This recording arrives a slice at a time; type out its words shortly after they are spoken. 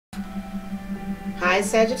Hi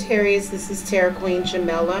Sagittarius, this is Tarot Queen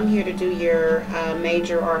Jamila. I'm here to do your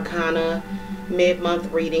major arcana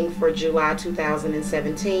mid-month reading for July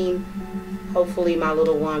 2017. Hopefully my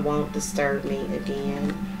little one won't disturb me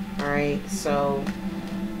again. Alright, so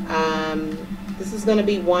this is going to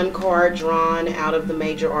be one card drawn out of the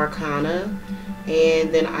major arcana,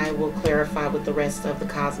 and then I will clarify with the rest of the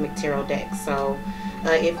Cosmic Tarot deck. So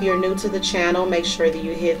if you're new to the channel, make sure that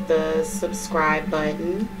you hit the subscribe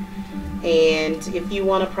button. And if you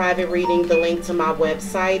want a private reading, the link to my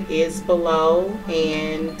website is below,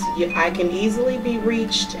 and I can easily be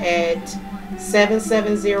reached at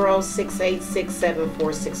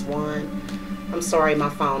 770-686-7461. I'm sorry,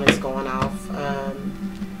 my phone is going off.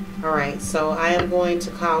 Alright, so I am going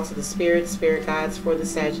to call to the spirit guides for the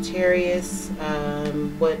Sagittarius.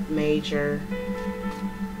 What major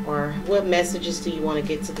or what messages do you want to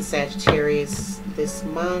get to the Sagittarius this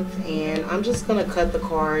month? And I'm just going to cut the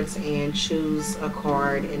cards and choose a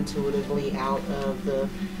card intuitively out of the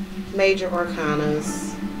major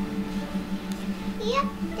arcanas.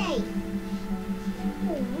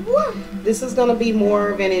 This is going to be more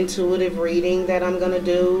of an intuitive reading that I'm going to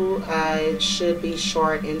do. It should be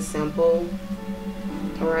short and simple.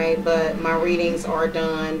 Alright, but my readings are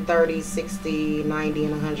done 30, 60, 90,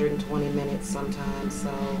 and 120 minutes sometimes.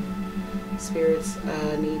 So spirits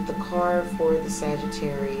need the card for the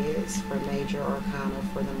Sagittarius for major arcana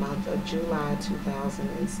for the month of July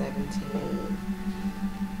 2017.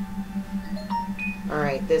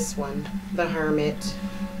 Alright, this one, the Hermit.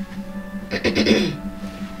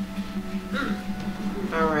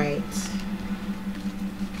 Alright.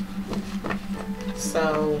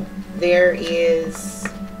 So there is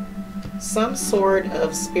some sort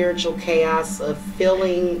of spiritual chaos of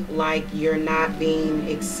feeling like you're not being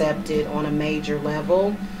accepted on a major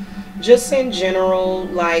level. Just in general,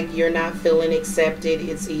 like you're not feeling accepted.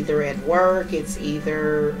 It's either at work, it's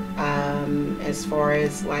either as far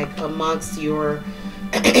as like amongst your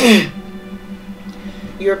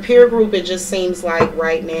your peer group. It just seems like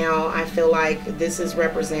right now I feel like this is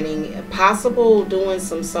representing possible doing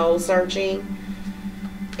some soul searching,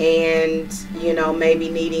 and you know, maybe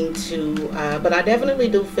needing to but I definitely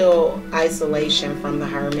do feel isolation from the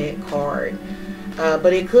Hermit card,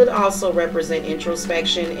 but it could also represent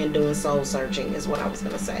introspection and doing soul searching is what I was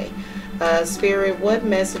going to say. Spirit, what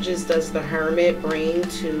messages does the Hermit bring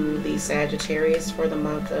to the Sagittarius for the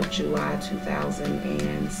month of July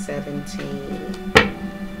 2017?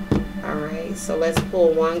 Alright, so let's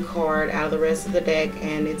pull one card out of the rest of the deck,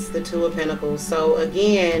 and it's the Two of Pentacles. So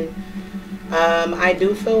again, I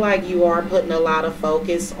do feel like you are putting a lot of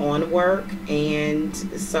focus on work, and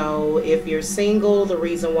so if you're single, the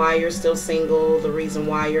reason why you're still single, the reason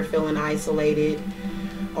why you're feeling isolated,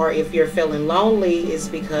 or if you're feeling lonely, is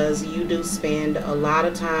because you do spend a lot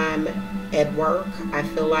of time at work. I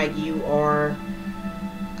feel like you are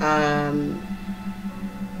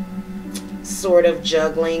sort of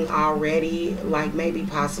juggling already, like maybe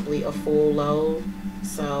possibly a full load.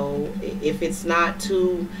 So if it's not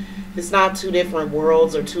two different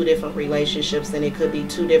worlds or two different relationships, then it could be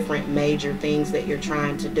two different major things that you're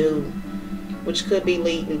trying to do, which could be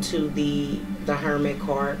leading to the Hermit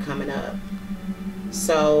card coming up.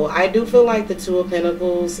 So I do feel like the Two of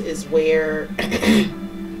Pentacles is where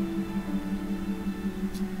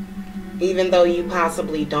even though you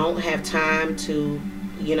possibly don't have time to,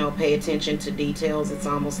 you know, pay attention to details, it's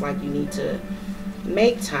almost like you need to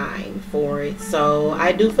make time for it. So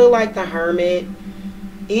I do feel like the Hermit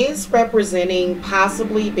is representing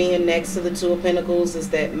possibly being next to the Two of Pentacles,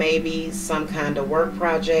 is that maybe some kind of work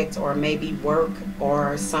project, or maybe work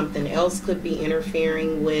or something else could be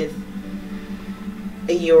interfering with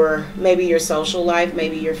maybe your social life,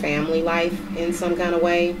 maybe your family life in some kind of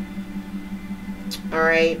way. All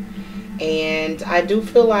right. And I do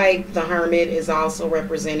feel like the Hermit is also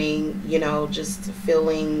representing, you know, just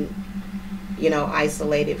feeling, you know,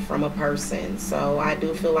 isolated from a person. So I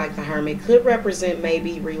do feel like the Hermit could represent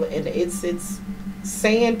maybe it's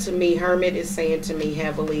saying to me, Hermit is saying to me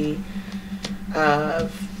heavily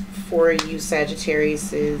for you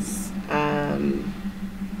Sagittariuses,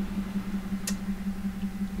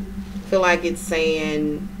 feel like it's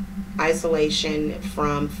saying isolation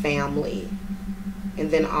from family,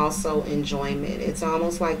 and then also enjoyment. It's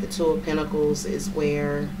almost like the Two of Pentacles is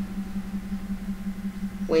where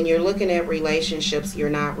when you're looking at relationships, you're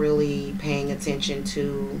not really paying attention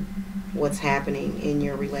to what's happening in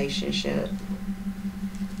your relationship,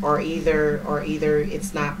 or either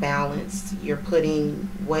it's not balanced. You're putting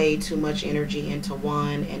way too much energy into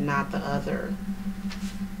one and not the other.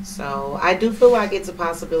 So I do feel like it's a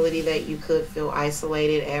possibility that you could feel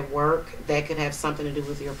isolated at work. That could have something to do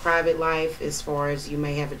with your private life, as far as you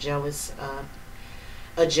may have a jealous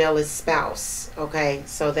spouse. Okay,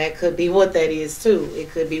 so that could be what that is too.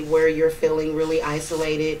 It could be where you're feeling really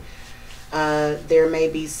isolated. There may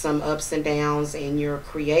be some ups and downs in your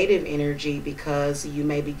creative energy because you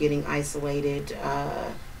may be getting isolated.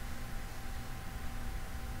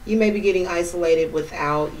 You may be getting isolated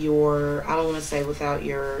without your, I don't want to say without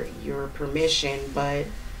your permission, but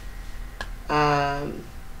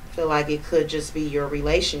feel like it could just be your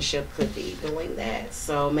relationship could be doing that.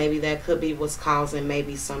 So maybe that could be what's causing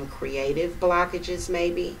maybe some creative blockages,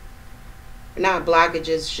 maybe. Not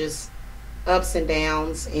blockages, just ups and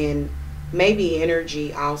downs, and maybe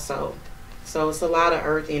energy also. So it's a lot of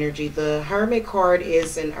earth energy. The Hermit card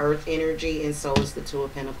is an earth energy, and so is the Two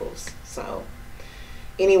of Pentacles. So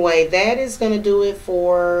anyway, that is going to do it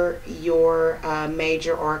for your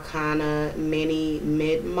Major Arcana mini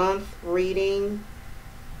mid-month reading.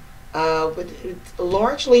 But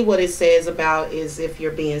largely what it says about is if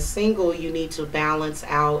you're being single, you need to balance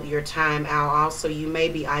out your time out. Also, you may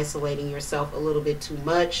be isolating yourself a little bit too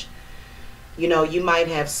much. You know, you might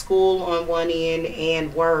have school on one end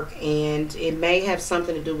and work, and it may have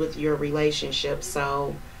something to do with your relationship.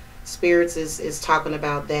 So Spirits is talking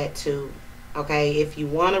about that too. Okay, if you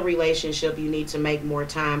want a relationship, you need to make more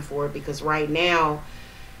time for it, because right now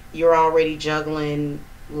you're already juggling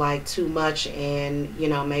like too much, and you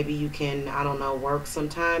know, maybe you can, I don't know, work some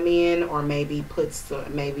time in, or maybe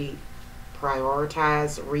maybe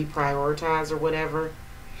reprioritize or whatever.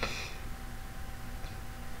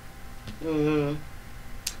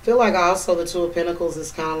 Feel like also the Two of Pentacles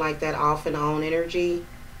is kind of like that off and on energy,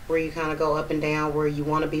 where you kind of go up and down, where you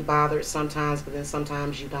want to be bothered sometimes, but then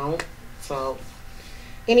sometimes you don't. So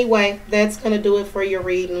anyway, that's going to do it for your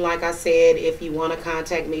reading. Like I said, if you want to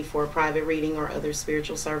contact me for a private reading or other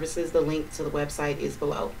spiritual services, the link to the website is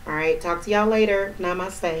below. All right, talk to y'all later.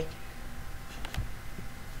 Namaste.